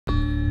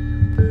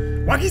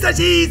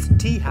Wakisashi's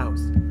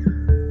Teahouse.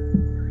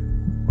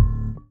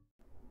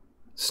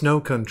 Snow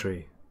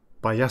Country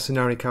by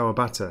Yasunari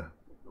Kawabata.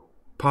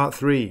 Part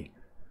 3,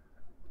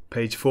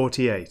 page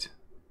 48.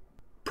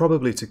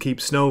 Probably to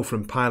keep snow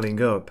from piling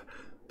up,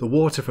 the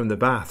water from the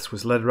baths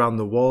was led around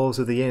the walls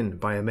of the inn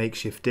by a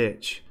makeshift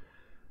ditch,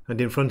 and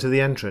in front of the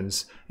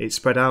entrance it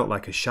spread out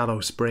like a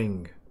shallow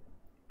spring.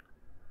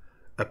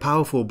 A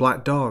powerful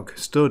black dog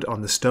stood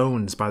on the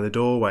stones by the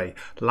doorway,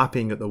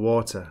 lapping at the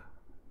water.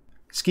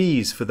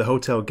 Skis for the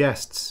hotel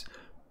guests,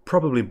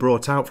 probably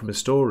brought out from a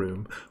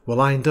storeroom, were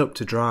lined up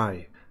to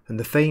dry, and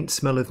the faint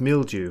smell of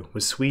mildew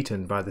was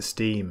sweetened by the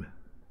steam.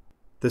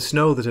 The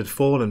snow that had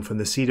fallen from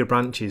the cedar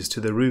branches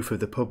to the roof of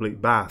the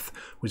public bath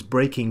was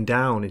breaking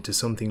down into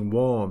something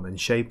warm and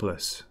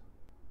shapeless.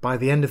 By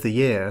the end of the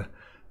year,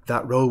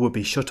 that road would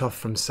be shut off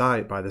from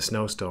sight by the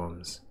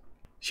snowstorms.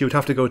 She would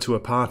have to go to her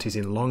parties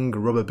in long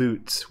rubber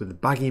boots with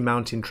baggy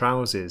mountain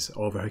trousers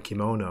over her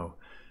kimono,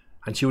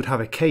 and she would have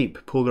a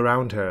cape pulled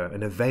around her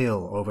and a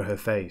veil over her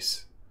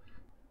face.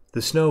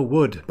 The snow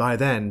would, by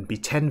then, be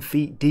 10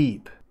 feet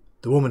deep.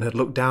 The woman had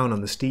looked down on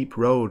the steep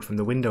road from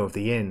the window of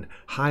the inn,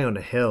 high on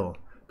a hill,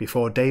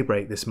 before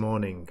daybreak this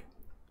morning.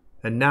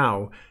 And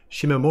now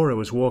Shimamura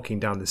was walking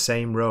down the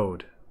same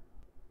road.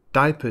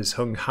 Diapers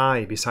hung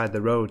high beside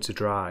the road to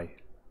dry.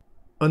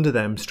 Under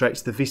them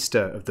stretched the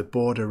vista of the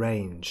border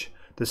range,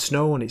 the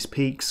snow on its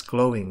peaks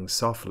glowing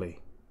softly.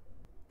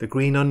 The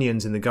green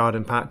onions in the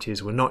garden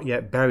patches were not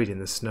yet buried in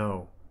the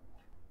snow.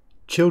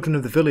 Children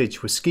of the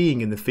village were skiing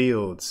in the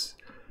fields.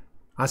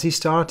 As he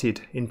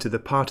started into the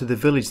part of the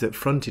village that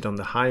fronted on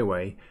the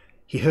highway,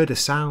 he heard a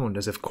sound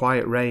as of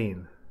quiet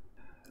rain.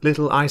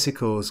 Little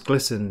icicles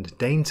glistened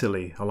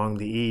daintily along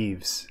the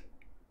eaves.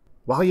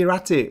 "While you're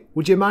at it,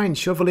 would you mind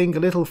shoveling a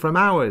little from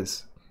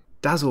ours?"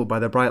 Dazzled by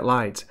the bright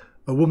light,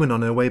 a woman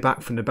on her way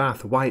back from the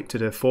bath wiped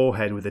at her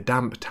forehead with a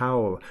damp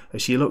towel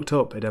as she looked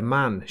up at a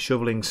man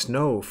shoveling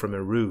snow from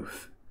a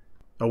roof.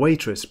 A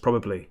waitress,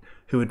 probably,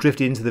 who had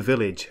drifted into the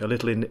village a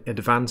little in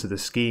advance of the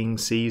skiing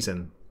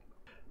season.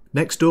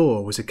 Next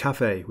door was a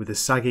cafe with a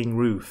sagging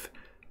roof,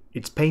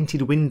 its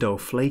painted window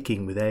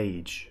flaking with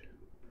age.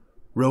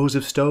 Rows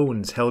of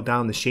stones held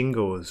down the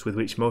shingles with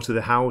which most of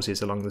the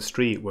houses along the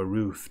street were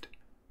roofed.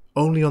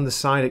 Only on the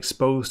side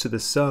exposed to the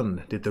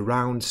sun did the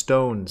round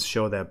stones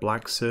show their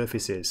black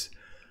surfaces,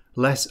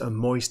 less a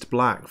moist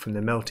black from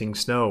the melting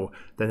snow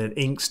than an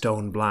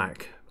inkstone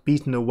black,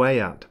 beaten away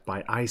at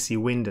by icy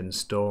wind and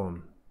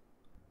storm.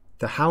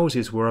 The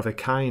houses were of a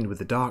kind with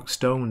the dark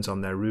stones on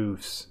their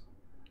roofs.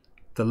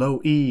 The low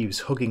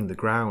eaves hugging the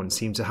ground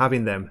seemed to have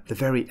in them the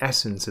very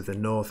essence of the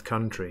North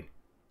Country.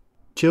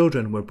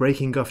 Children were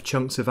breaking off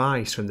chunks of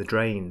ice from the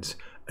drains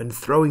and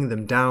throwing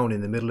them down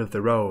in the middle of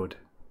the road.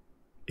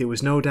 It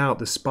was no doubt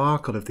the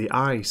sparkle of the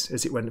ice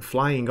as it went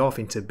flying off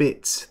into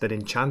bits that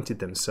enchanted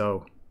them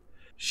so.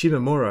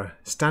 Shimamura,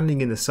 standing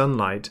in the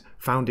sunlight,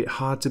 found it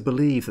hard to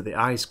believe that the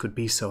ice could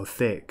be so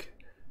thick.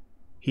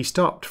 He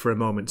stopped for a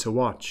moment to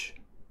watch.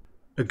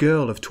 A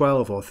girl of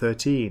 12 or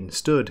 13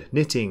 stood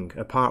knitting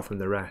apart from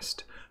the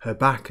rest, her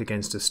back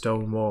against a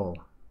stone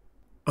wall.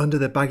 Under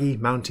the baggy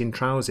mountain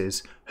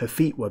trousers, her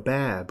feet were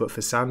bare but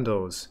for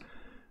sandals,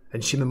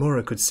 and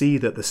Shimamura could see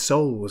that the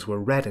soles were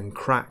red and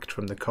cracked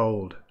from the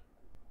cold.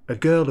 A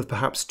girl of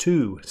perhaps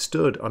 2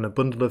 stood on a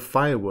bundle of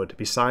firewood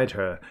beside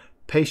her,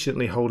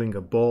 patiently holding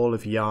a ball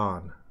of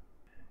yarn.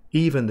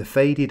 Even the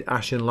faded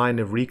ashen line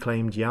of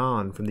reclaimed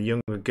yarn from the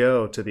younger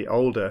girl to the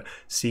older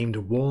seemed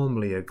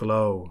warmly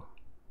aglow.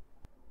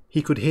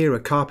 He could hear a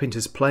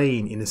carpenter's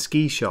plane in a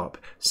ski shop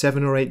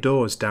 7 or 8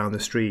 doors down the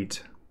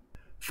street.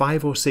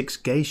 5 or 6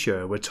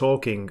 geisha were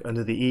talking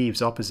under the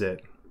eaves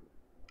opposite.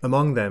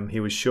 Among them, he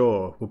was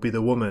sure, would be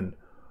the woman,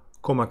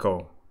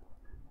 Komako.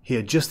 He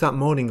had just that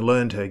morning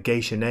learned her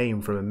geisha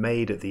name from a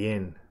maid at the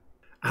inn.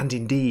 And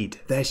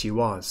indeed, there she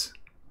was.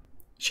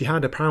 She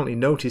had apparently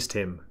noticed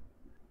him.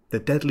 The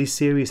deadly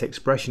serious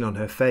expression on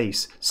her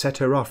face set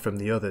her off from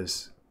the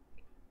others.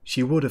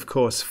 She would, of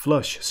course,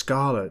 flush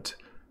scarlet,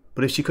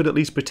 but if she could at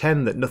least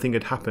pretend that nothing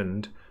had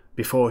happened,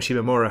 before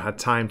Shimamura had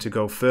time to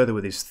go further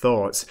with his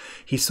thoughts,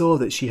 he saw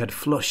that she had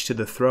flushed to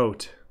the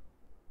throat.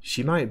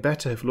 She might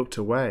better have looked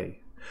away,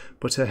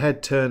 but her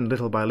head turned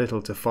little by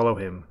little to follow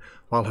him,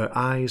 while her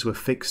eyes were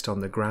fixed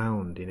on the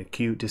ground in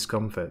acute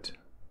discomfort.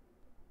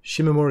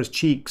 Shimamura's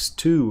cheeks,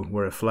 too,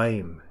 were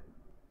aflame.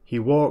 He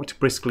walked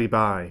briskly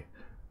by,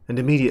 and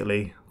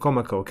immediately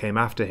Komako came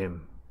after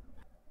him.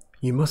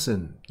 "You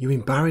mustn't. You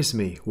embarrass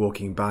me,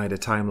 walking by at a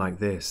time like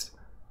this."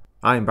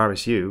 "I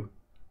embarrass you?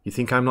 You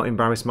think I'm not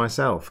embarrassed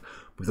myself,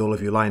 with all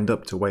of you lined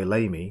up to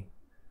waylay me?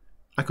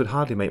 I could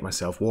hardly make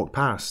myself walk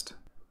past.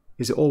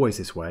 Is it always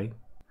this way?"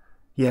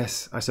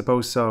 "Yes, I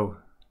suppose so.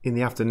 In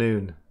the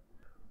afternoon.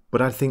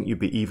 But I'd think you'd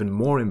be even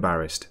more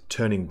embarrassed,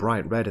 turning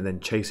bright red and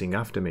then chasing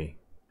after me."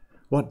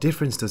 "What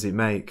difference does it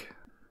make?"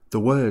 The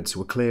words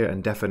were clear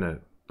and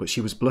definite, but she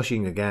was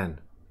blushing again.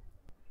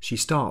 She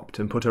stopped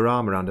and put her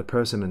arm around a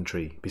persimmon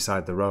tree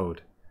beside the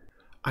road.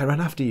 "I ran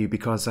after you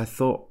because I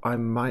thought I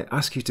might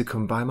ask you to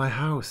come by my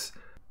house."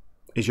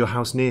 "Is your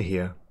house near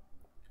here?"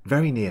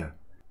 "Very near."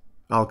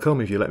 I'll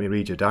come if you let me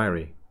read your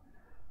diary.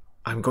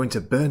 I'm going to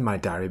burn my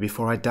diary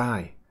before I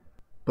die.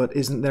 But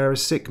isn't there a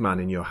sick man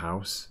in your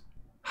house?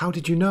 How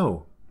did you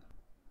know?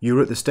 You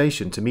were at the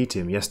station to meet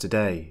him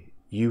yesterday.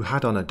 You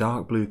had on a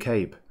dark blue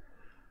cape.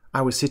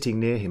 I was sitting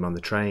near him on the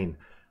train,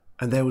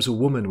 and there was a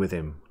woman with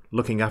him,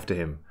 looking after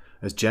him,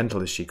 as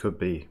gentle as she could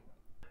be.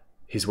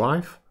 His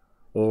wife?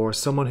 Or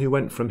someone who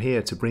went from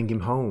here to bring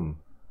him home?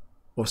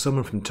 Or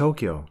someone from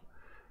Tokyo?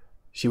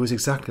 She was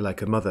exactly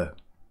like her mother.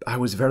 I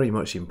was very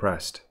much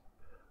impressed.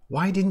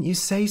 Why didn't you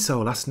say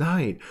so last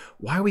night?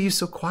 Why were you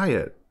so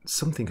quiet?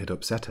 Something had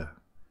upset her.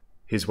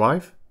 His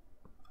wife?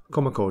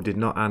 Komako did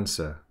not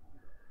answer.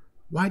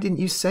 Why didn't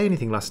you say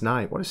anything last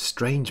night? What a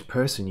strange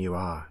person you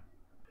are.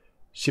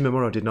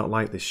 Shimamura did not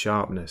like this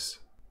sharpness.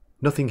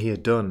 Nothing he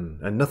had done,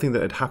 and nothing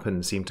that had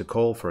happened seemed to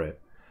call for it,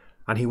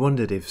 and he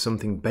wondered if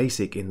something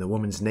basic in the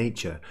woman's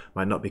nature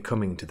might not be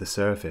coming to the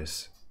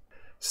surface.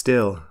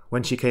 Still,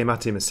 when she came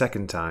at him a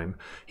second time,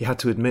 he had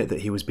to admit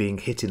that he was being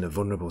hit in a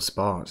vulnerable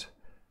spot.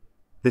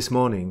 This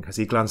morning, as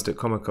he glanced at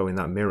Komako in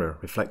that mirror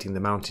reflecting the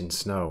mountain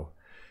snow,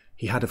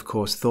 he had of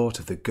course thought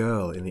of the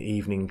girl in the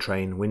evening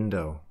train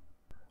window.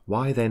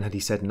 Why then had he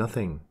said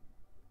nothing?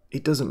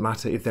 It doesn't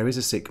matter if there is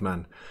a sick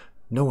man.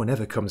 No one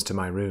ever comes to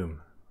my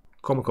room.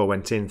 Komako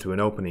went in through an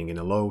opening in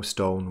a low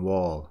stone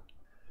wall.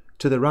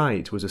 To the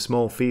right was a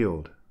small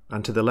field,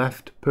 and to the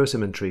left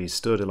persimmon trees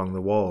stood along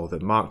the wall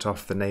that marked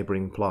off the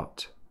neighbouring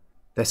plot.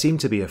 There seemed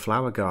to be a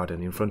flower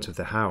garden in front of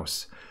the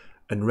house,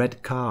 and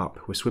red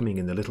carp were swimming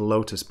in the little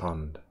lotus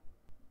pond.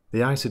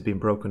 The ice had been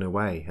broken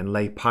away and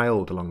lay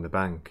piled along the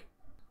bank.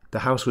 The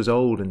house was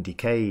old and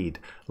decayed,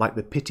 like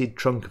the pitted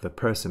trunk of a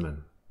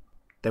persimmon.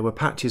 There were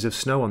patches of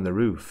snow on the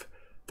roof,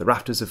 the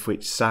rafters of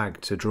which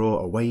sagged to draw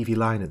a wavy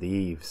line at the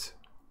eaves.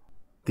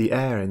 The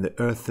air in the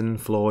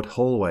earthen-floored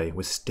hallway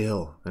was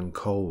still and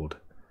cold.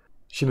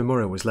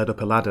 Shimamura was led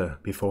up a ladder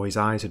before his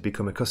eyes had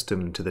become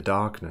accustomed to the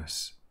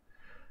darkness.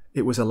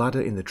 It was a ladder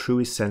in the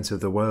truest sense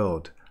of the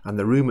word, and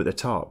the room at the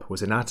top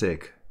was an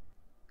attic.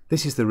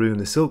 This is the room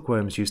the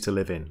silkworms used to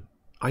live in.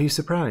 Are you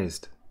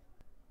surprised?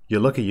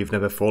 You're lucky you've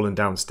never fallen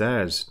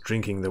downstairs,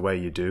 drinking the way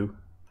you do.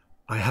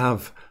 I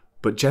have,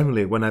 but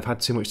generally when I've had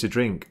too much to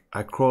drink,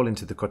 I crawl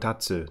into the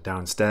kotatsu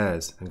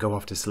downstairs and go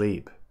off to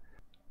sleep.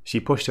 She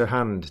pushed her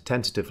hand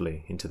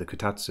tentatively into the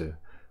kotatsu,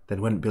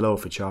 then went below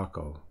for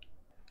charcoal.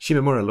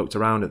 Shimamura looked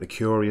around at the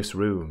curious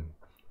room.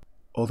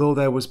 Although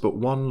there was but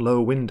one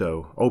low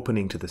window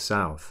opening to the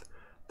south,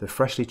 the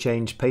freshly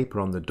changed paper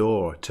on the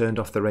door turned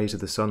off the rays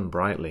of the sun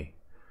brightly.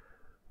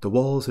 The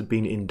walls had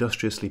been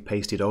industriously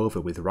pasted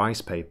over with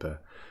rice paper,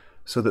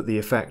 so that the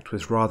effect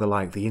was rather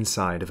like the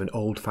inside of an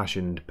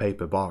old-fashioned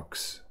paper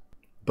box.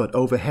 But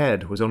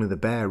overhead was only the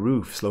bare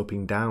roof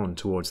sloping down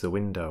towards the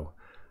window,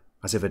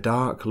 as if a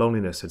dark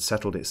loneliness had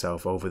settled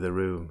itself over the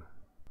room.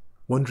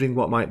 Wondering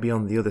what might be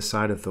on the other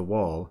side of the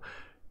wall,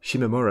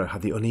 Shimamura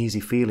had the uneasy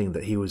feeling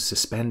that he was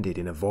suspended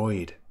in a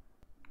void.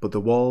 But the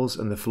walls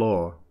and the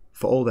floor,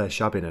 for all their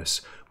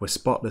shabbiness, were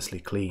spotlessly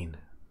clean.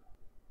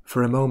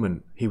 For a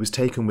moment he was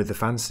taken with the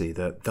fancy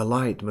that the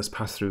light must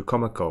pass through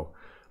Komako,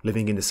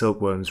 living in the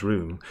silkworm's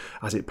room,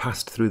 as it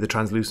passed through the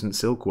translucent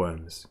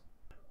silkworms.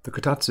 The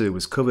kotatsu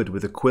was covered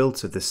with a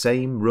quilt of the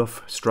same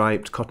rough,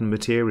 striped cotton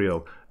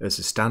material as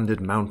the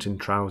standard mountain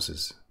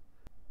trousers.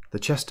 The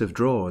chest of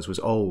drawers was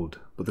old,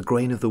 but the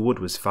grain of the wood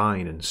was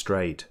fine and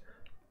straight.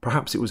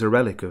 Perhaps it was a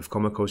relic of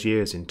Komako's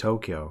years in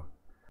Tokyo.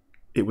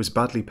 It was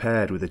badly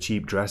paired with a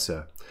cheap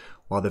dresser,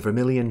 while the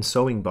vermilion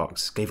sewing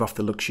box gave off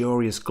the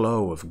luxurious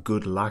glow of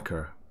good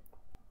lacquer.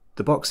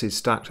 The boxes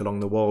stacked along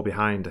the wall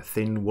behind a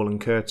thin woolen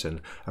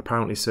curtain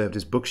apparently served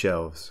as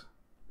bookshelves.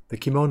 The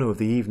kimono of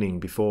the evening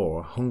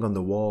before hung on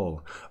the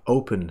wall,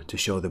 open to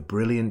show the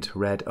brilliant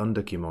red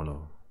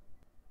underkimono.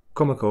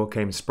 Komako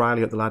came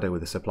spryly up the ladder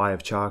with a supply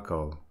of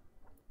charcoal.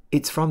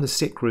 It's from the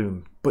sick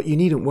room, but you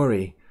needn't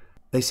worry.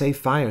 They say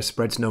fire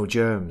spreads no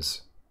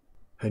germs.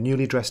 Her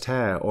newly dressed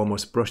hair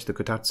almost brushed the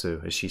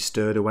kotatsu as she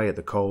stirred away at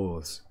the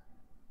coals.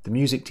 The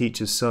music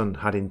teacher's son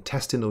had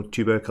intestinal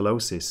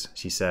tuberculosis,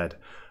 she said,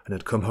 and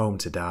had come home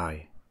to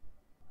die.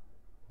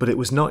 But it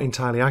was not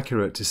entirely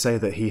accurate to say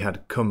that he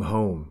had come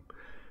home.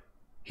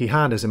 He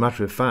had, as a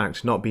matter of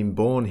fact, not been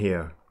born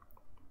here.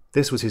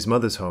 This was his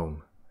mother's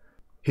home.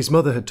 His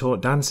mother had taught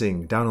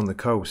dancing down on the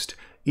coast,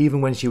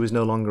 even when she was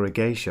no longer a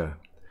geisha.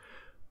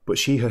 But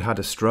she had had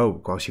a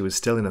stroke while she was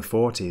still in her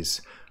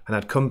 40s, and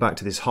had come back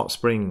to this hot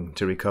spring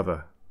to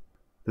recover.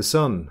 The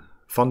son,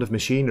 fond of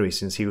machinery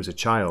since he was a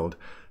child,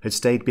 had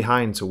stayed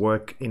behind to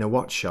work in a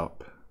watch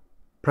shop.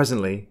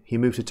 Presently, he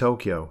moved to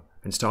Tokyo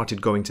and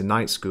started going to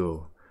night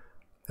school,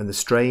 and the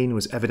strain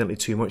was evidently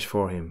too much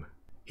for him.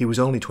 He was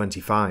only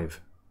 25.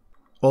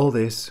 All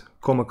this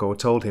Komako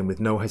told him with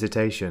no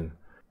hesitation,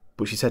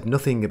 but she said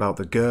nothing about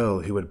the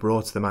girl who had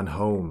brought the man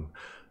home,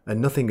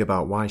 and nothing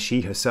about why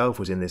she herself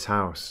was in this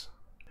house.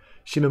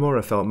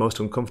 Shimamura felt most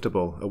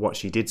uncomfortable at what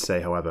she did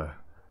say, however.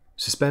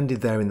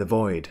 Suspended there in the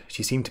void,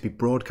 she seemed to be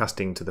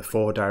broadcasting to the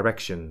 4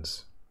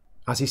 directions.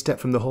 As he stepped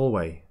from the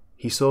hallway,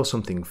 he saw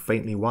something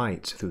faintly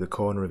white through the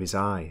corner of his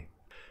eye.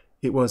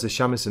 It was a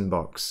shamisen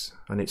box,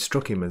 and it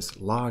struck him as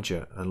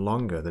larger and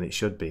longer than it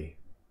should be.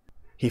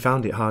 He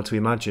found it hard to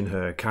imagine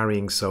her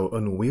carrying so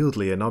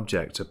unwieldy an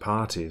object to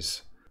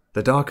parties.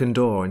 The darkened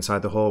door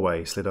inside the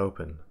hallway slid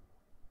open.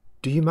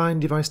 "Do you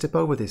mind if I step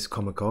over this,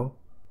 Komako?"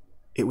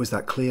 It was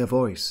that clear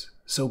voice,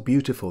 so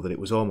beautiful that it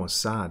was almost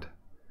sad.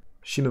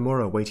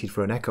 Shimamura waited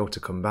for an echo to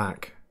come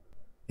back.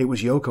 It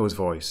was Yoko's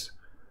voice,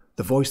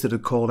 the voice that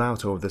had called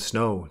out over the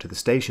snow to the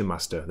station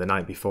master the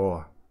night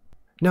before.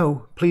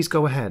 "No, please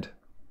go ahead."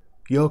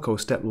 Yoko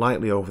stepped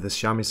lightly over the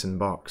shamisen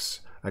box,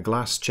 a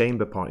glass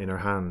chamber pot in her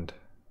hand.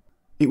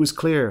 It was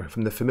clear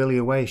from the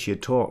familiar way she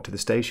had talked to the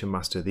station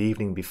master the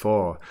evening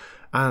before,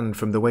 and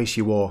from the way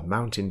she wore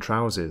mountain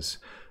trousers,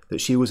 that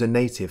she was a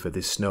native of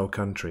this snow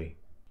country.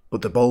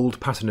 But the bold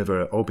pattern of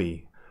her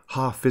obi,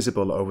 half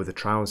visible over the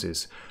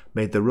trousers,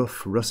 made the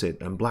rough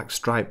russet and black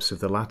stripes of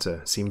the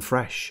latter seem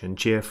fresh and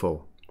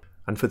cheerful,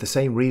 and for the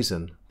same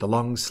reason the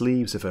long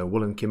sleeves of her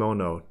woolen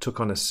kimono took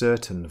on a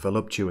certain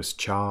voluptuous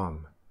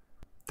charm.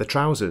 The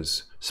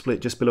trousers, split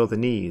just below the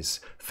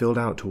knees, filled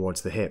out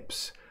towards the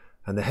hips,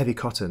 and the heavy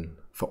cotton,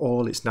 for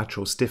all its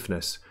natural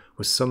stiffness,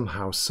 was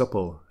somehow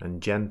supple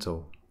and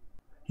gentle.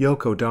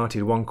 Yoko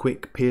darted one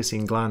quick,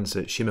 piercing glance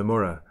at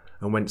Shimamura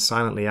and went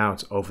silently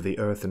out over the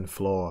earthen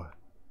floor.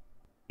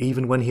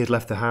 Even when he had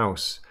left the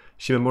house,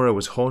 Shimamura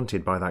was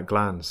haunted by that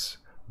glance,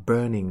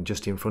 burning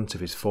just in front of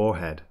his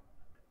forehead.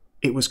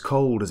 It was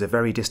cold as a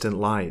very distant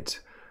light,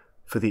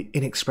 for the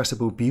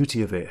inexpressible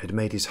beauty of it had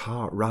made his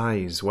heart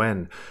rise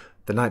when,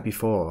 the night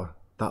before,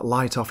 that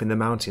light off in the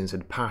mountains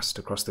had passed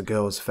across the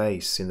girl's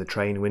face in the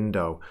train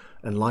window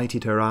and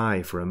lighted her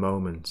eye for a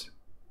moment.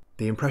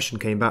 The impression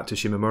came back to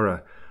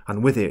Shimamura,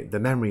 and with it the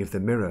memory of the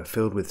mirror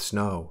filled with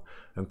snow,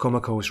 and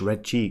Komako's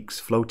red cheeks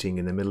floating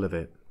in the middle of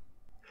it.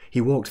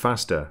 He walked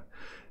faster.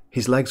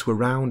 His legs were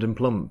round and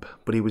plump,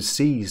 but he was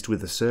seized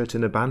with a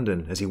certain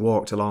abandon as he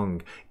walked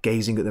along,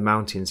 gazing at the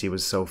mountains he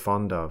was so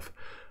fond of,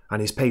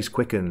 and his pace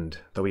quickened,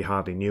 though he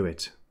hardly knew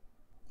it.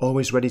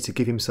 Always ready to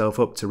give himself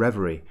up to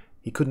reverie,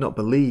 he could not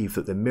believe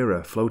that the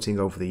mirror floating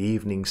over the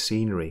evening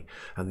scenery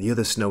and the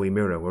other snowy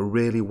mirror were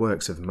really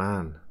works of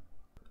man.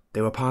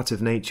 They were part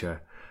of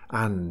nature,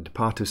 and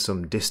part of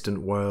some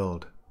distant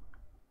world.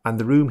 And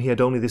the room he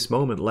had only this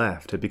moment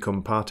left had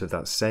become part of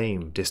that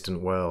same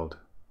distant world.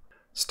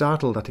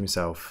 Startled at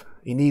himself,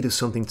 in need of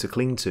something to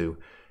cling to,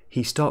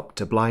 he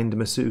stopped a blind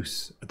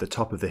masseuse at the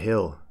top of the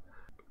hill.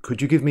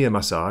 "Could you give me a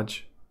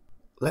massage?"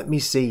 "Let me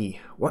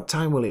see. What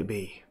time will it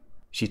be?"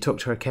 She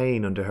tucked her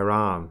cane under her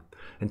arm,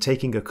 and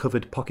taking a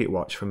covered pocket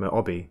watch from her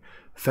obi,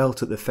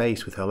 felt at the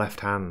face with her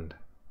left hand.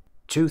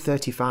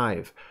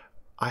 2:35.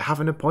 I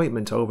have an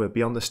appointment over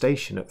beyond the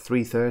station at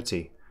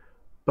 3:30.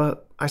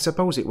 But I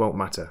suppose it won't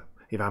matter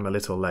if I'm a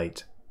little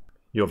late.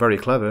 You're very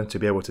clever to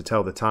be able to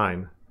tell the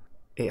time.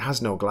 It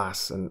has no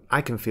glass, and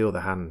I can feel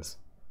the hands.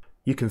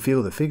 You can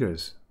feel the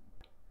figures.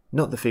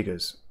 Not the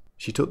figures.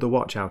 She took the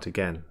watch out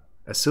again,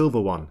 a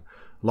silver one,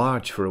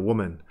 large for a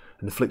woman,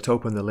 and flicked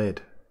open the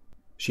lid.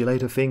 She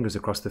laid her fingers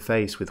across the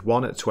face with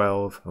one at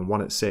 12 and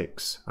one at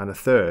 6, and a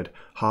third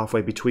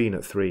halfway between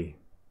at 3.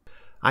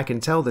 I can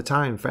tell the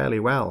time fairly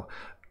well.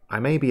 I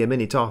may be a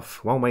minute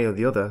off, one way or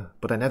the other,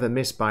 but I never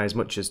miss by as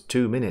much as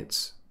 2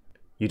 minutes.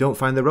 You don't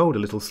find the road a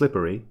little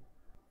slippery?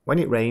 When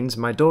it rains,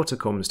 my daughter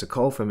comes to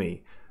call for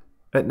me.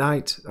 At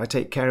night, I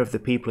take care of the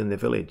people in the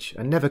village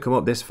and never come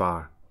up this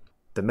far.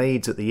 The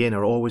maids at the inn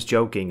are always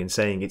joking and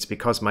saying it's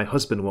because my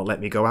husband won't let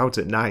me go out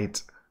at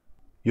night.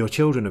 Your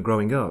children are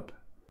growing up.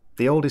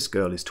 The oldest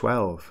girl is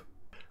 12.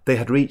 They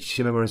had reached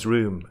Shimamura's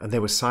room, and they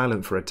were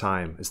silent for a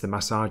time as the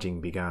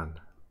massaging began.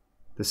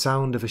 The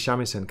sound of a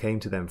shamisen came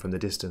to them from the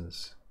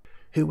distance.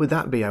 Who would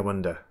that be, I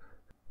wonder?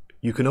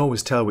 You can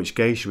always tell which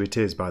geisha it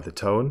is by the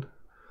tone.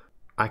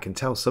 I can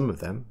tell some of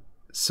them.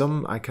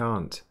 Some I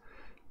can't.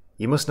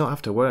 You must not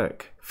have to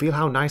work. Feel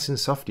how nice and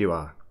soft you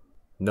are.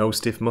 No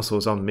stiff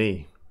muscles on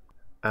me.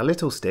 A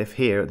little stiff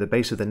here at the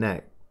base of the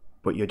neck,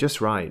 but you're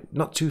just right,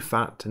 not too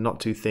fat and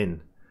not too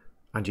thin.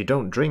 And you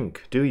don't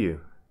drink, do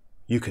you?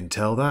 You can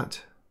tell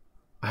that?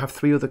 I have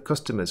 3 other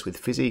customers with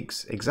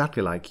physiques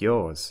exactly like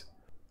yours.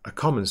 A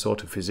common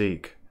sort of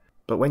physique.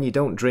 But when you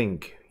don't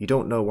drink, you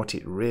don't know what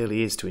it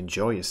really is to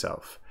enjoy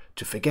yourself,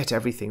 to forget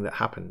everything that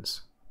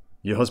happens.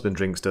 Your husband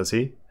drinks, does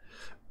he?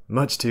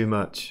 Much too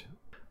much.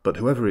 But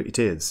whoever it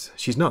is,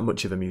 she's not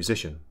much of a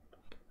musician.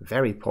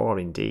 Very poor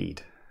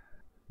indeed.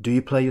 Do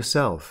you play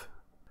yourself?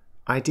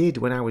 I did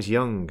when I was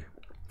young.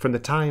 From the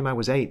time I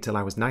was 8 till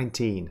I was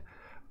 19.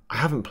 I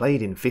haven't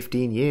played in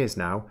 15 years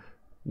now,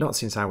 not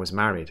since I was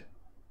married.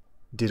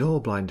 Did all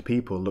blind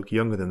people look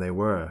younger than they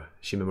were?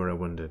 Shimamura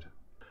wondered.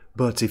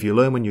 But if you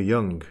learn when you're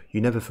young,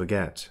 you never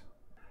forget.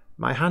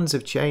 My hands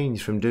have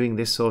changed from doing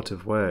this sort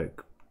of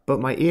work, but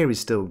my ear is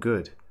still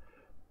good.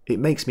 It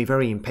makes me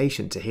very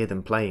impatient to hear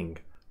them playing.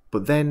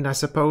 But then I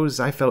suppose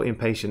I felt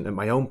impatient at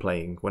my own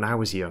playing when I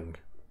was young.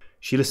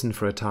 She listened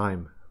for a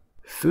time.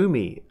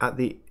 Fumi at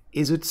the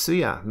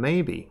Izutsuya,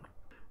 maybe.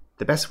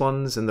 The best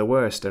ones and the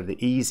worst are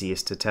the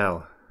easiest to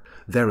tell.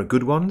 There are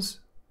good ones?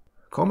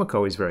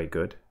 Komako is very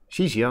good.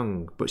 She's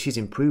young, but she's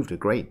improved a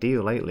great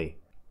deal lately.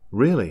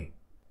 Really?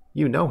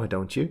 You know her,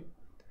 don't you?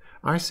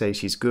 I say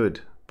she's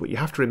good, but you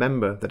have to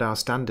remember that our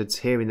standards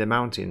here in the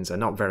mountains are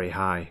not very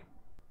high.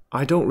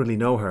 I don't really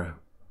know her.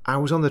 I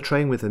was on the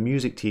train with the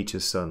music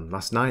teacher's son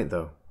last night,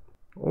 though.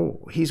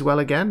 Oh, he's well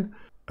again?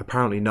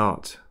 Apparently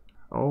not.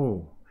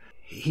 Oh,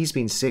 he's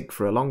been sick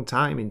for a long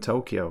time in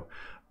Tokyo,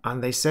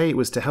 and they say it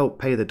was to help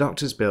pay the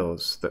doctor's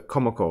bills that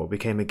Komoko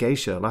became a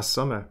geisha last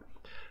summer.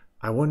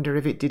 I wonder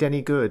if it did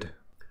any good.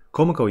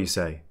 Komoko, you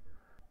say?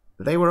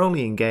 They were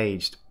only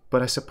engaged,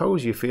 but I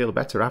suppose you feel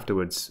better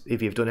afterwards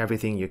if you've done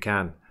everything you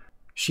can.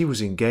 She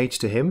was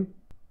engaged to him?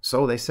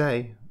 So they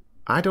say.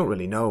 I don't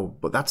really know,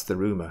 but that's the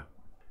rumour.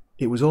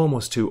 It was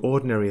almost too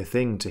ordinary a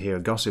thing to hear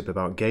gossip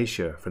about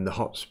geisha from the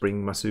hot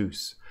spring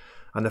masseuse,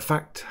 and the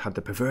fact had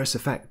the perverse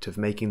effect of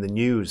making the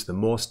news the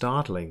more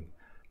startling.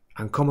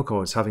 And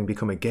Komoko's having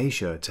become a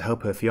geisha to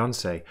help her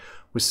fiancé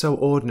was so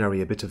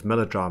ordinary a bit of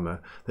melodrama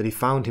that he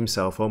found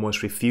himself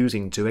almost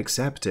refusing to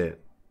accept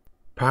it.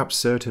 Perhaps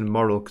certain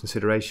moral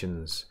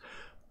considerations,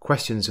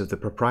 questions of the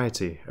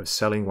propriety of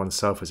selling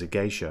oneself as a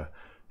geisha,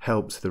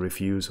 helped the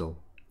refusal.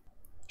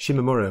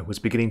 Shimamura was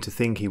beginning to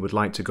think he would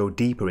like to go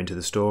deeper into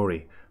the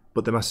story,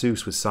 but the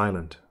masseuse was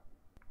silent.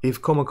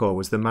 If Komoko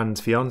was the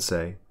man's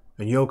fiancé,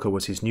 and Yoko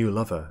was his new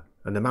lover,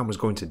 and the man was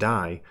going to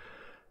die,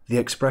 the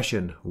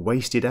expression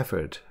wasted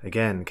effort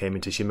again came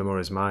into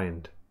Shimamura's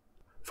mind.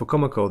 For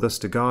Komoko thus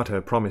to guard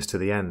her promise to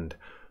the end,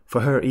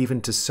 for her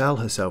even to sell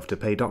herself to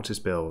pay doctor's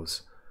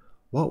bills,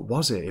 what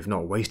was it if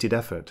not wasted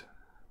effort?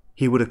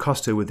 He would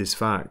accost her with this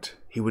fact,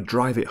 he would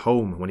drive it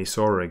home when he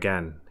saw her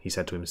again, he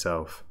said to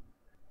himself.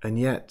 And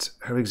yet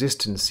her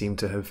existence seemed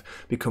to have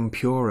become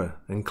purer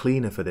and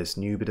cleaner for this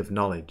new bit of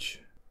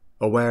knowledge.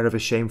 Aware of a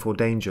shameful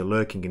danger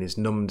lurking in his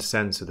numbed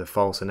sense of the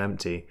false and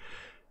empty,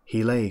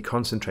 he lay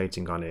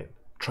concentrating on it,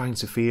 trying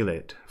to feel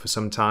it, for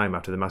some time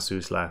after the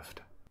masseuse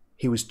left.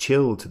 He was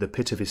chilled to the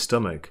pit of his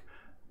stomach,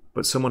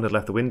 but someone had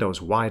left the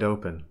windows wide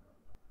open.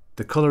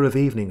 The colour of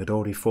evening had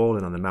already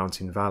fallen on the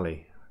mountain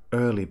valley,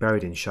 early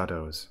buried in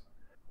shadows.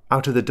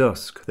 Out of the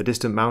dusk, the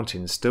distant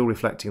mountains, still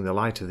reflecting the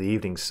light of the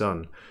evening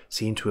sun,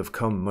 seemed to have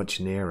come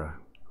much nearer.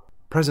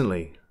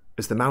 Presently,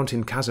 as the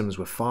mountain chasms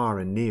were far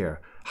and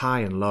near, high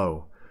and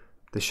low,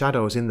 the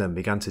shadows in them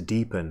began to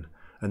deepen,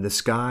 and the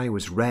sky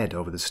was red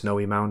over the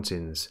snowy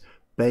mountains,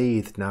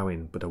 bathed now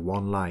in but a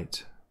one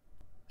light.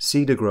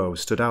 Cedar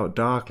groves stood out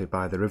darkly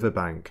by the river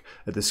bank,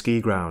 at the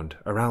ski ground,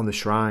 around the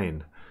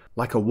shrine.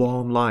 Like a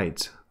warm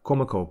light,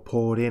 Komoko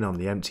poured in on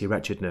the empty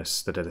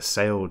wretchedness that had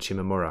assailed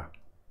Shimamura.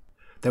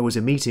 There was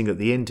a meeting at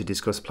the inn to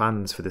discuss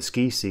plans for the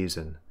ski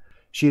season.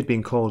 She had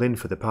been called in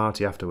for the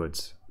party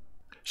afterwards.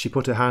 She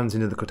put her hands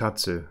into the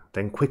kotatsu,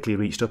 then quickly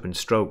reached up and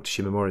stroked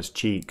Shimamura's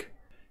cheek.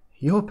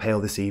 "You're pale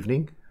this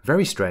evening.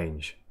 Very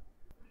strange."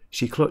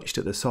 She clutched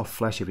at the soft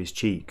flesh of his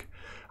cheek,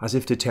 as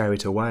if to tear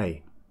it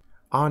away.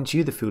 "Aren't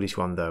you the foolish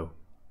one, though?"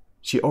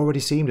 She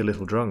already seemed a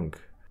little drunk.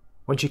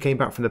 When she came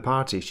back from the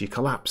party, she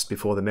collapsed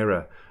before the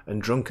mirror,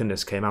 and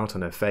drunkenness came out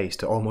on her face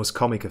to almost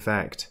comic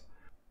effect.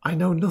 "I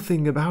know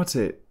nothing about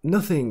it.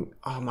 Nothing.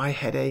 Oh, my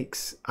head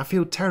aches. I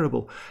feel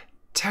terrible.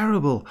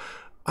 Terrible.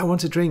 I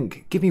want a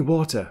drink. Give me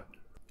water."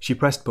 She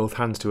pressed both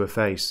hands to her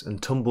face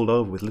and tumbled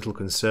over with little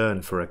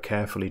concern for her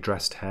carefully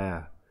dressed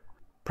hair.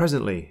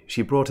 Presently,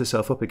 she brought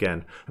herself up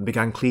again and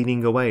began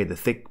cleaning away the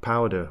thick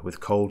powder with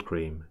cold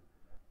cream.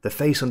 The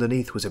face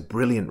underneath was a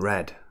brilliant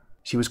red.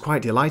 She was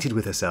quite delighted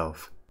with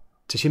herself.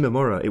 To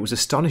Shimamura, it was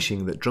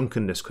astonishing that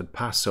drunkenness could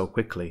pass so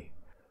quickly.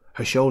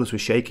 Her shoulders were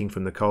shaking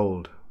from the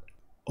cold.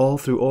 All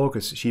through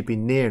August she'd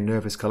been near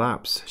nervous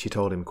collapse, she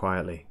told him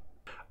quietly.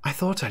 "I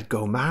thought I'd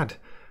go mad.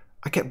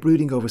 I kept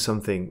brooding over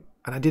something,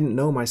 and I didn't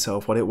know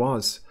myself what it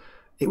was.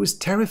 It was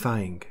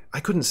terrifying. I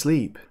couldn't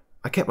sleep.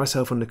 I kept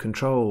myself under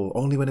control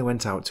only when I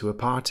went out to a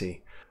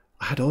party.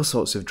 I had all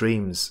sorts of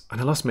dreams,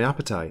 and I lost my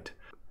appetite.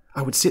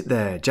 I would sit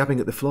there, jabbing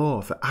at the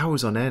floor for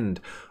hours on end,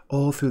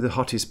 all through the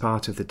hottest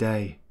part of the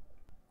day."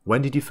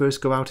 "When did you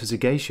first go out as a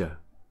geisha?"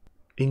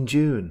 "In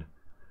June.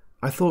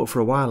 I thought for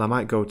a while I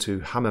might go to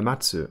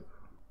Hamamatsu."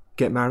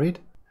 "Get married?"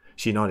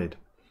 She nodded.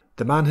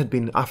 The man had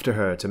been after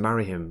her to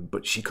marry him,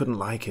 but she couldn't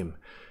like him.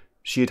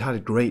 She had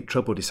had great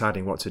trouble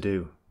deciding what to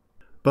do.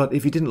 "But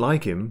if you didn't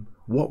like him,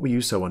 what were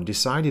you so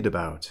undecided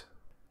about?"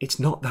 "It's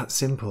not that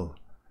simple."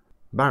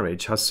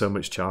 "Marriage has so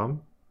much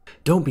charm."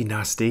 "Don't be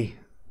nasty.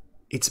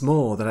 It's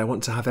more that I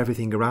want to have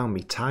everything around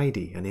me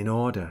tidy and in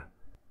order."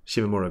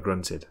 Shimamura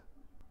grunted.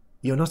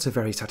 "You're not a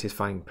very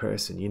satisfying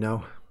person, you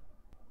know."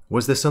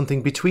 "Was there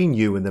something between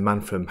you and the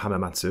man from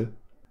Hamamatsu?"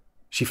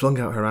 She flung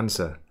out her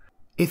answer.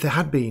 "If there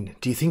had been,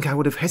 do you think I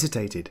would have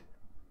hesitated?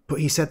 But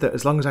he said that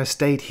as long as I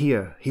stayed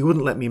here, he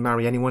wouldn't let me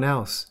marry anyone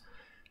else.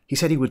 He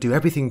said he would do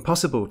everything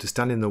possible to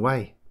stand in the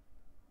way."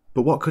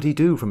 "But what could he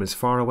do from as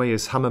far away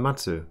as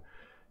Hamamatsu?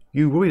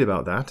 You worried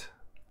about that?"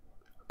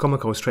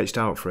 Komoko stretched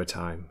out for a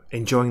time,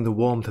 enjoying the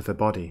warmth of her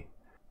body.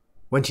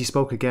 When she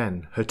spoke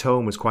again, her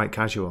tone was quite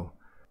casual.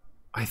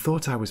 "I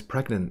thought I was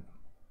pregnant."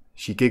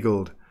 She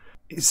giggled.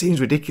 "It seems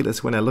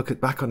ridiculous when I look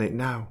back on it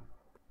now."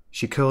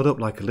 She curled up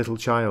like a little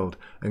child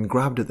and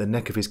grabbed at the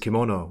neck of his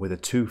kimono with her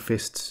two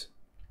fists.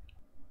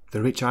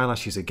 The rich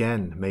eyelashes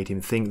again made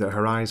him think that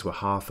her eyes were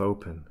half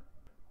open.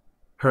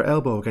 Her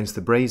elbow against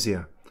the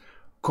brazier,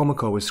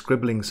 Komako was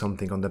scribbling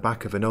something on the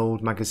back of an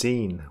old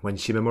magazine when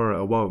Shimamura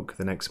awoke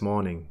the next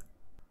morning.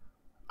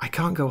 "I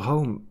can't go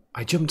home.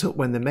 I jumped up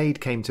when the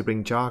maid came to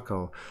bring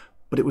charcoal,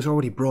 but it was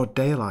already broad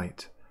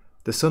daylight.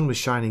 The sun was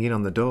shining in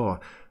on the door.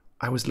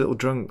 I was a little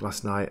drunk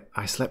last night.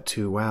 I slept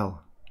too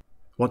well."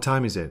 "What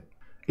time is it?"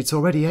 "It's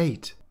already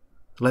 8.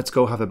 "Let's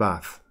go have a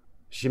bath."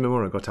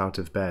 Shimamura got out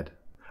of bed.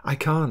 "I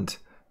can't.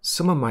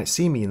 Someone might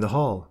see me in the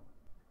hall."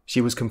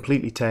 She was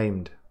completely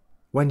tamed.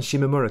 When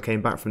Shimamura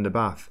came back from the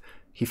bath,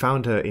 he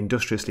found her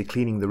industriously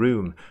cleaning the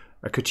room,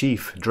 a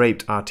kerchief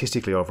draped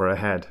artistically over her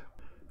head.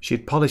 She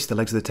had polished the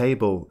legs of the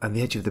table and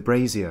the edge of the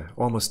brazier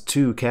almost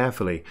too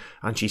carefully,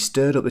 and she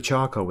stirred up the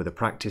charcoal with a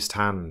practised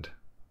hand.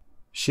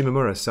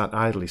 Shimamura sat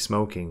idly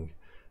smoking,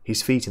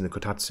 his feet in the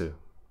kotatsu.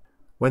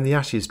 When the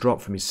ashes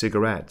dropped from his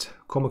cigarette,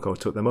 Komako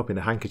took them up in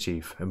a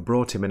handkerchief and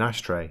brought him an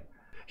ashtray.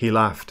 He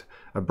laughed,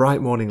 a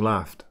bright morning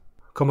laugh.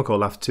 Komako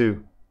laughed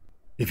too.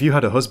 "If you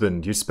had a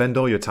husband, you'd spend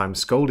all your time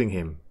scolding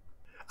him."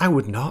 "I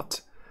would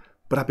not,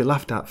 but I'd be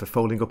laughed at for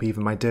folding up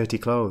even my dirty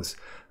clothes.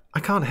 I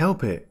can't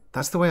help it,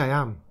 that's the way I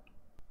am."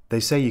 They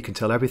say you can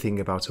tell everything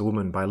about a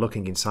woman by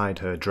looking inside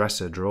her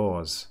dresser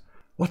drawers.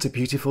 What a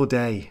beautiful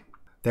day!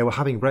 They were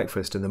having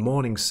breakfast and the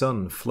morning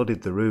sun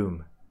flooded the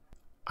room.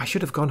 "I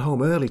should have gone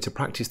home early to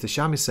practice the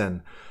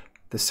shamisen.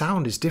 The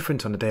sound is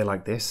different on a day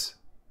like this."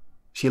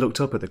 She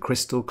looked up at the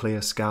crystal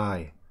clear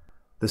sky.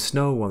 The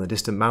snow on the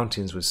distant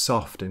mountains was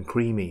soft and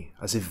creamy,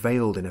 as if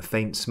veiled in a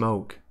faint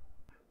smoke.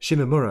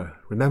 Shimamura,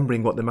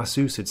 remembering what the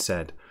masseuse had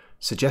said,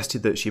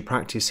 suggested that she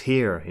practice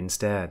here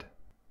instead.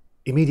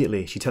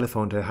 Immediately she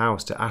telephoned her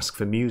house to ask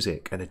for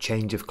music and a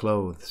change of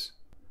clothes.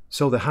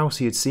 So the house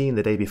he had seen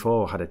the day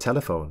before had a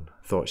telephone,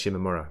 thought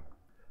Shimamura.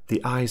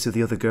 The eyes of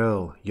the other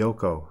girl,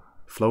 Yoko,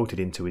 floated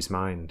into his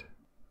mind.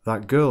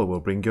 "That girl will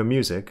bring your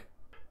music?"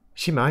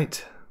 "She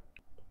might."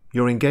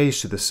 "You're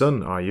engaged to the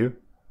son, are you?"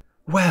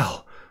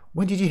 "Well,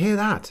 when did you hear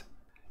that?"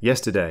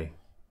 "Yesterday."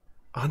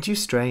 "Aren't you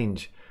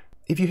strange?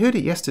 If you heard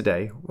it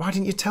yesterday, why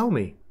didn't you tell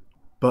me?"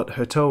 But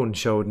her tone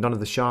showed none of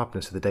the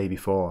sharpness of the day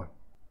before.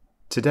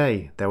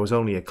 Today there was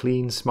only a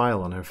clean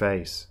smile on her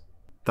face.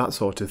 "That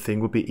sort of thing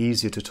would be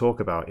easier to talk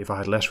about if I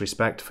had less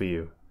respect for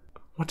you."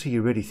 "What are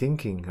you really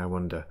thinking, I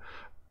wonder?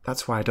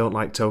 That's why I don't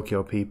like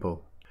Tokyo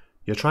people."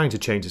 "You're trying to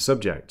change the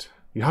subject.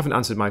 You haven't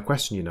answered my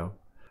question, you know."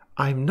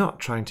 "I'm not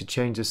trying to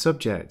change the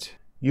subject.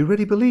 You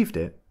really believed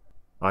it?"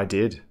 "I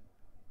did."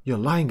 "You're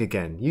lying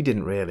again. You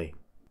didn't really."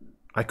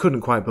 "I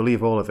couldn't quite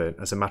believe all of it,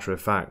 as a matter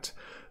of fact.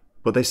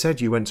 But they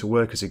said you went to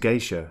work as a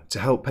geisha to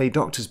help pay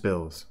doctor's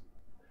bills."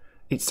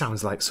 "It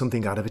sounds like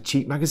something out of a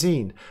cheap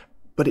magazine,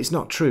 but it's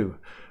not true.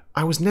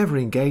 I was never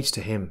engaged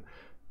to him.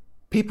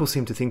 People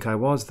seem to think I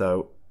was,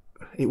 though.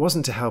 It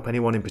wasn't to help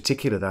anyone in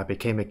particular that I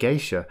became a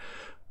geisha,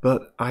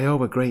 but I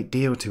owe a great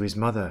deal to his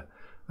mother,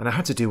 and I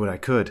had to do what I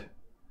could."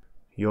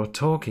 "You're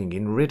talking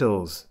in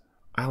riddles."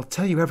 "I'll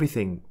tell you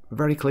everything,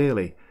 very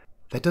clearly.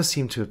 There does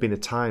seem to have been a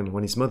time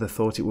when his mother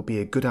thought it would be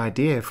a good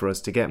idea for us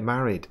to get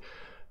married,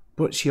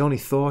 but she only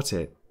thought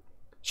it.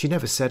 She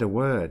never said a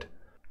word.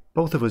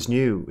 Both of us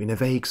knew, in a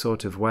vague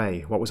sort of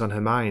way, what was on her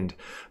mind,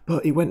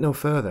 but it went no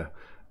further,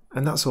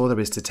 and that's all there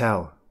is to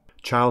tell."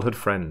 "Childhood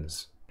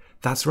friends."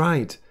 "That's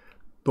right,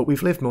 but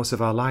we've lived most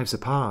of our lives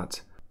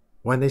apart.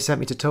 When they sent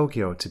me to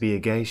Tokyo to be a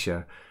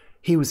geisha,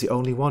 he was the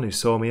only one who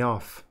saw me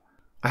off.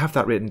 I have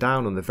that written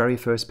down on the very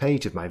first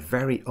page of my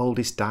very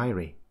oldest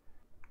diary.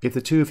 If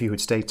the two of you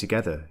had stayed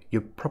together,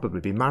 you'd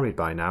probably be married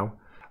by now."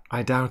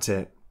 "I doubt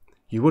it."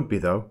 "You would be,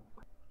 though."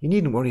 "You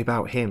needn't worry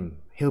about him.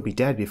 He'll be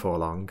dead before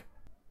long.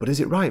 But is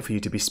it right for you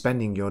to be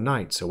spending your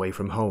nights away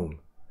from home?"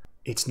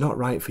 "It's not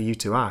right for you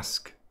to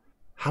ask.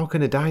 How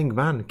can a dying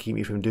man keep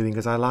me from doing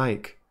as I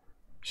like?"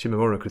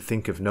 Shimamura could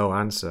think of no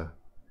answer.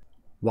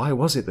 Why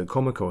was it that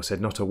Komako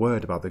said not a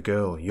word about the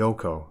girl,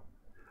 Yoko?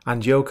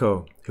 And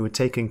Yoko, who had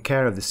taken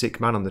care of the sick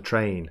man on the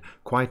train,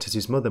 quite as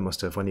his mother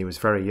must have when he was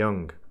very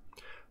young.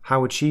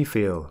 How would she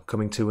feel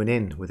coming to an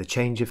inn with a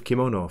change of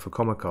kimono for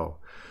Komako,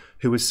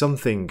 who was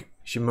something,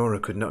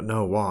 Shimamura could not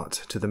know what,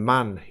 to the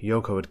man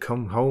Yoko had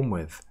come home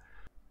with?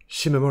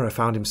 Shimamura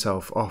found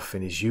himself off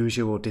in his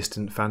usual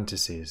distant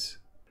fantasies.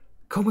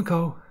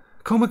 "Komako!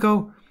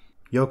 Komako!"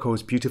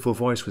 Yoko's beautiful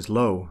voice was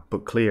low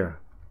but clear.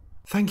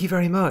 "Thank you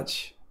very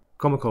much."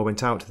 Komako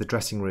went out to the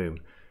dressing room.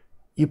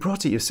 "You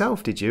brought it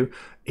yourself, did you?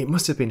 It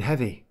must have been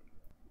heavy."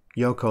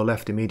 Yoko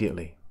left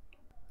immediately.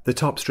 The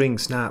top string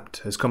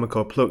snapped as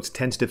Komako plucked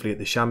tentatively at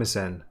the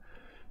shamisen.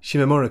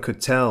 Shimamura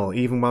could tell,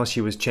 even while she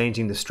was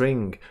changing the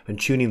string and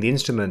tuning the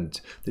instrument,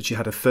 that she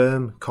had a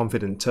firm,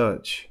 confident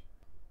touch.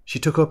 She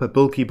took up a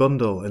bulky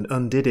bundle and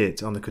undid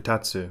it on the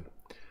kotatsu.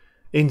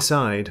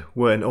 Inside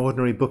were an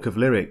ordinary book of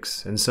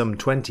lyrics and some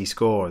 20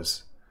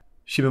 scores.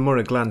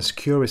 Shimamura glanced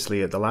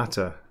curiously at the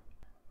latter.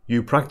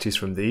 "You practice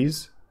from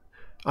these?"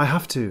 "I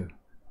have to.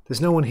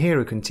 There's no one here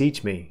who can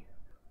teach me."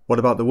 "What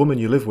about the woman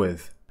you live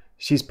with?"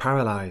 "She's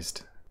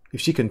paralyzed. If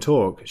she can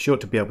talk, she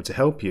ought to be able to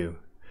help you."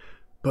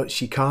 "But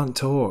she can't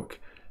talk.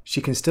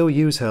 She can still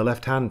use her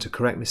left hand to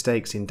correct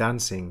mistakes in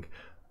dancing,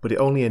 but it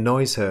only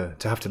annoys her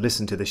to have to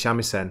listen to the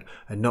shamisen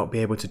and not be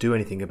able to do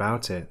anything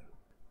about it.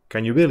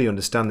 Can you really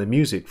understand the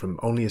music from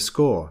only a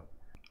score?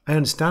 I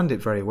understand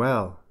it very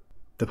well.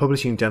 The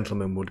publishing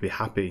gentleman would be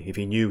happy if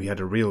he knew he had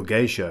a real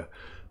geisha,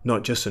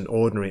 not just an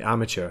ordinary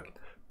amateur,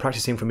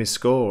 practicing from his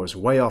scores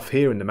way off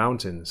here in the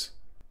mountains.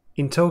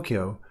 In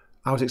Tokyo,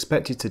 I was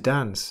expected to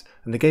dance,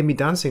 and they gave me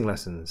dancing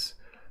lessons,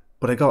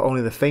 but I got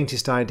only the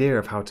faintest idea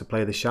of how to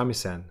play the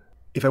shamisen.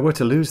 If I were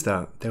to lose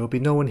that, there would be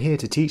no one here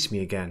to teach me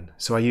again,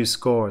 so I used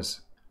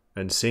scores.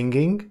 And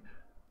singing?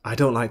 I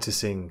don't like to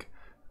sing.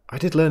 I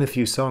did learn a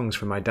few songs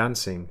from my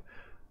dancing,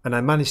 and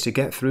I managed to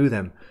get through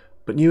them,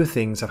 but newer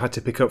things I've had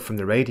to pick up from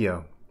the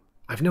radio.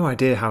 I've no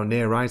idea how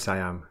near right I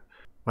am.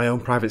 My own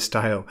private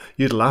style,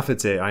 you'd laugh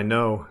at it, I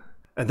know.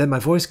 And then my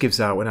voice gives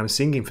out when I'm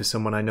singing for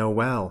someone I know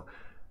well.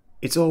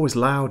 It's always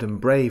loud and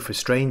brave for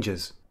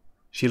strangers.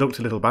 She looked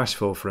a little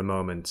bashful for a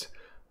moment,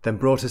 then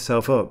brought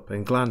herself up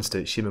and glanced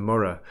at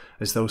Shimamura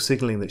as though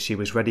signalling that she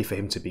was ready for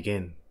him to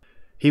begin.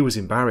 He was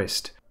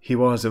embarrassed. He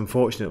was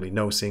unfortunately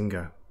no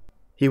singer.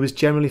 He was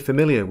generally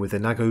familiar with the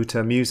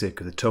Nagauta music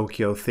of the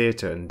Tokyo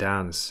theatre and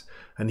dance,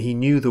 and he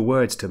knew the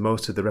words to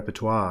most of the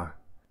repertoire.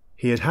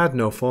 He had had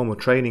no formal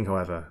training,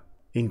 however.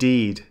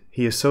 Indeed,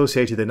 he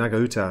associated the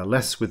Nagauta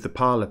less with the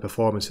parlour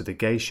performance of the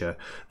geisha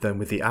than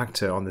with the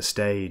actor on the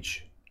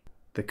stage.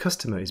 The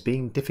customer is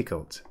being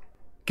difficult.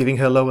 Giving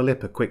her lower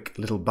lip a quick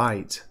little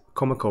bite,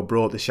 Komako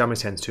brought the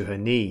shamisen to her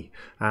knee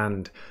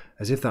and,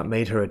 as if that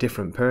made her a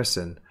different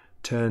person,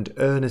 turned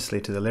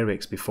earnestly to the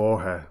lyrics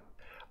before her.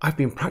 I've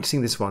been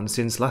practicing this one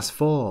since last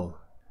fall.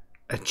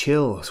 A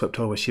chill swept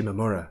over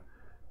Shimamura.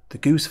 The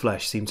goose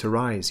flesh seemed to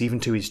rise even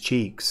to his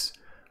cheeks.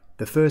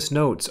 The first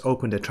notes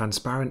opened a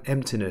transparent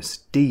emptiness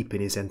deep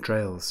in his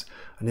entrails,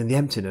 and in the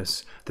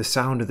emptiness the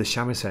sound of the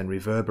shamisen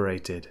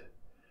reverberated.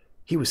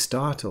 He was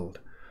startled,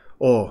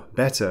 or,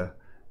 better,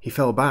 he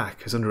fell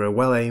back as under a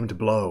well-aimed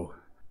blow.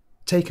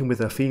 Taken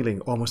with a feeling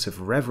almost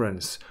of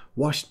reverence,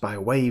 washed by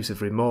waves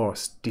of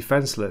remorse,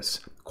 defenceless,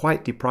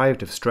 quite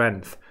deprived of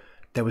strength,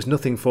 there was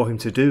nothing for him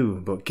to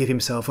do but give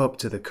himself up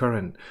to the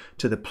current,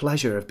 to the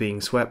pleasure of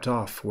being swept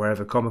off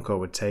wherever Komako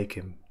would take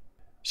him.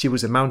 She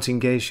was a mountain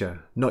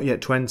geisha, not yet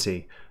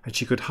 20, and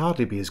she could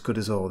hardly be as good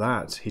as all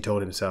that, he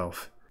told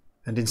himself.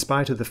 And in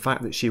spite of the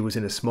fact that she was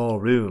in a small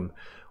room,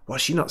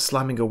 was she not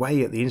slamming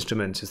away at the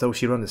instrument as though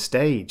she were on the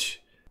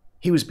stage?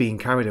 He was being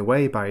carried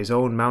away by his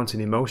own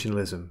mountain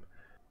emotionalism.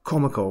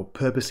 Komako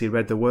purposely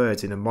read the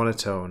words in a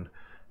monotone,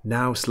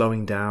 now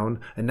slowing down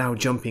and now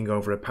jumping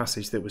over a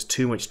passage that was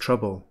too much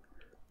trouble.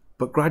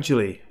 But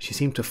gradually she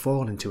seemed to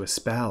fall into a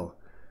spell.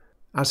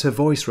 As her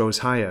voice rose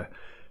higher,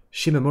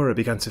 Shimamura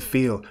began to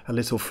feel a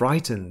little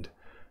frightened.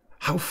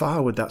 How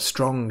far would that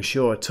strong,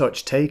 sure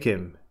touch take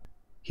him?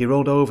 He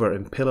rolled over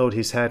and pillowed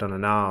his head on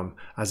an arm,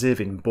 as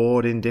if in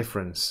bored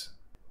indifference.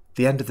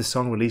 The end of the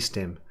song released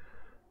him.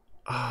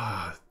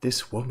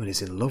 This woman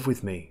is in love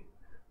with me.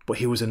 But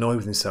he was annoyed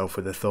with himself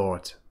for the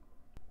thought.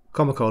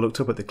 Komako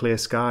looked up at the clear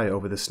sky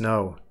over the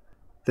snow.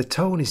 The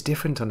tone is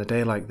different on a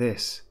day like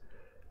this.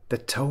 The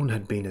tone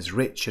had been as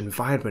rich and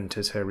vibrant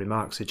as her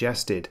remark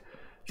suggested.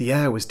 The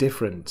air was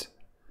different.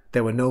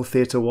 There were no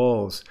theatre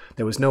walls,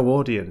 there was no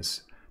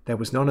audience, there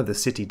was none of the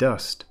city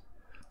dust.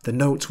 The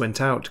notes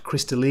went out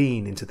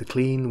crystalline into the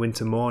clean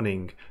winter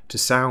morning to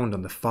sound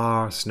on the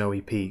far snowy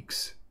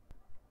peaks.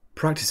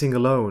 Practising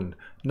alone,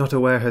 not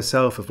aware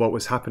herself of what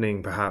was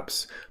happening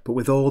perhaps, but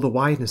with all the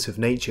wideness of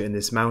nature in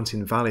this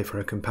mountain valley for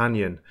her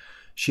companion,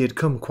 she had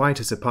come quite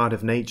as a part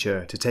of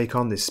nature to take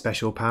on this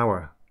special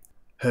power.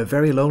 Her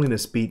very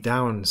loneliness beat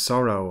down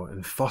sorrow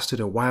and fostered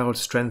a wild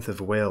strength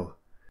of will.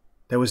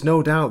 There was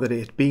no doubt that it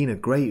had been a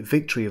great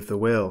victory of the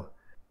will,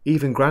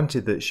 even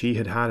granted that she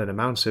had had an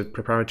amount of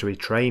preparatory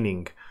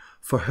training,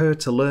 for her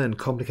to learn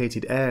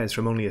complicated airs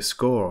from only a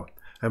score,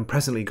 and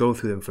presently go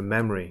through them from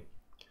memory.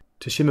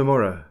 To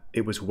Shimamura,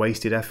 it was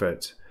wasted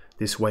effort,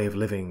 this way of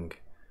living.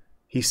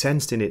 He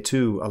sensed in it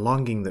too a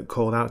longing that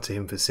called out to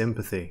him for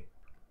sympathy.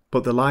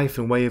 But the life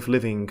and way of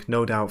living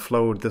no doubt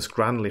flowed thus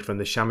grandly from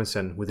the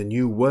shamisen with a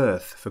new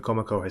worth for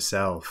Komako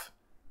herself.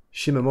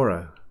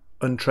 Shimamura,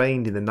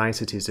 untrained in the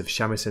niceties of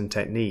shamisen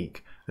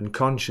technique and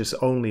conscious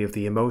only of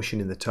the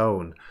emotion in the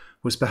tone,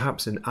 was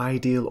perhaps an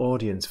ideal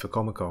audience for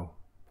Komako.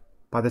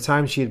 By the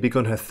time she had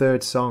begun her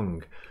third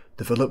song,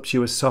 the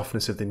voluptuous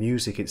softness of the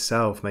music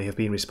itself may have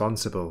been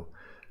responsible.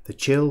 The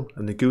chill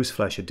and the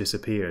goose-flesh had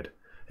disappeared,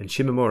 and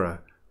Shimamura,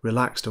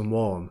 relaxed and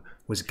warm,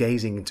 was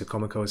gazing into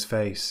Komako's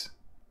face.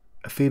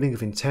 A feeling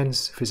of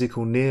intense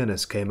physical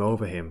nearness came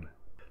over him.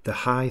 The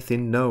high,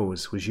 thin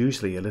nose was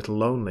usually a little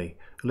lonely,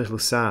 a little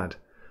sad,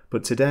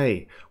 but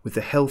today, with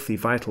the healthy,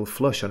 vital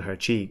flush on her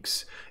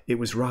cheeks, it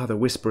was rather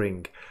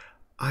whispering,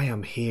 "I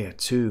am here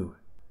too."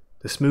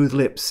 The smooth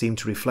lips seemed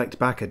to reflect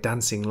back a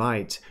dancing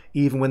light,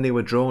 even when they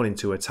were drawn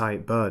into a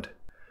tight bud.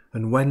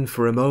 And when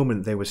for a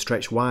moment they were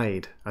stretched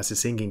wide, as the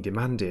singing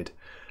demanded,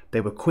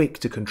 they were quick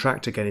to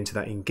contract again into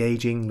that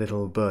engaging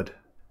little bud.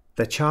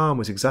 Their charm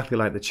was exactly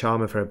like the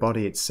charm of her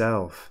body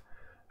itself.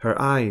 Her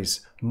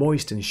eyes,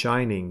 moist and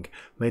shining,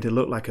 made her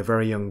look like a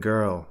very young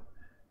girl.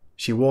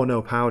 She wore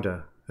no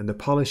powder, and the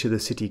polish of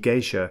the city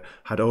geisha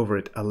had over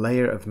it a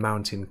layer of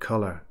mountain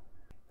colour.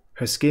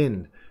 Her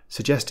skin,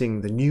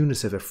 suggesting the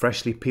newness of a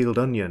freshly peeled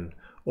onion,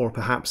 or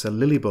perhaps a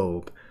lily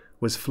bulb,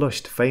 was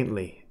flushed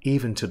faintly,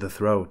 even to the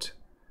throat.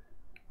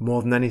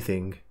 More than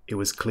anything, it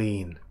was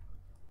clean.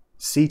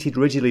 Seated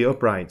rigidly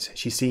upright,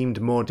 she seemed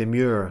more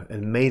demure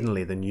and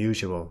maidenly than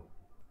usual.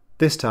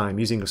 This time,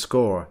 using a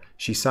score,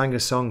 she sang a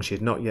song she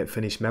had not yet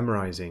finished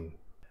memorizing.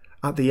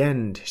 At the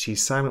end, she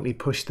silently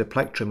pushed the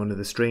plectrum under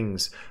the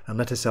strings and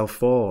let herself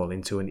fall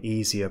into an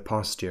easier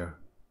posture.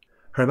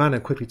 Her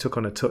manner quickly took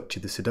on a touch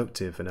of the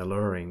seductive and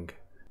alluring.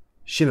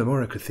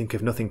 Shimamura could think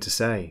of nothing to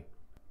say.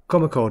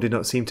 Komako did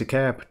not seem to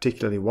care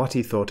particularly what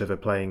he thought of her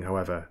playing,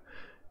 however.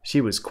 She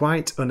was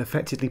quite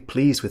unaffectedly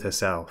pleased with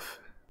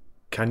herself.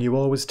 Can you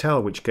always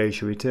tell which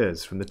geisha it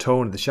is from the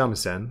tone of the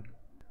shamisen?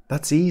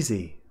 That's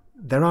easy.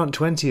 There aren't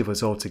 20 of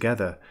us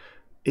altogether.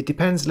 It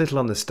depends a little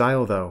on the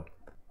style, though.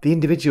 The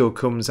individual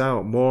comes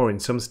out more in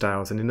some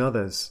styles than in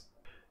others.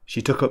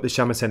 She took up the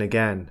shamisen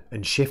again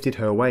and shifted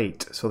her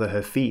weight so that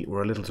her feet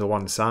were a little to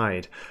one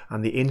side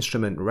and the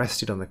instrument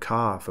rested on the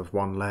calf of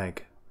one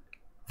leg.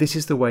 This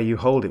is the way you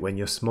hold it when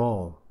you're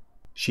small.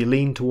 She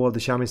leaned toward the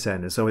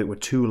shamisen as though it were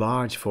too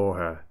large for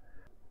her.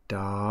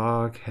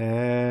 Dark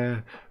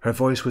hair. Her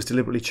voice was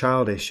deliberately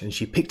childish and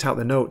she picked out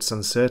the notes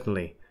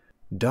uncertainly.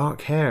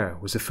 Dark hair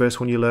was the first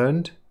one you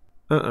learned?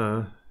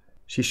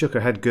 She shook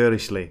her head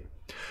girlishly,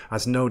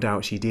 as no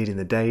doubt she did in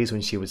the days when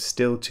she was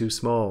still too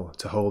small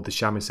to hold the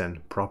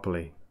shamisen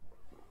properly.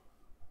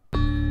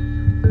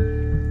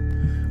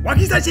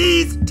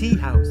 Wakizachi's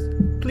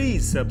Teahouse.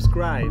 Please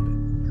subscribe.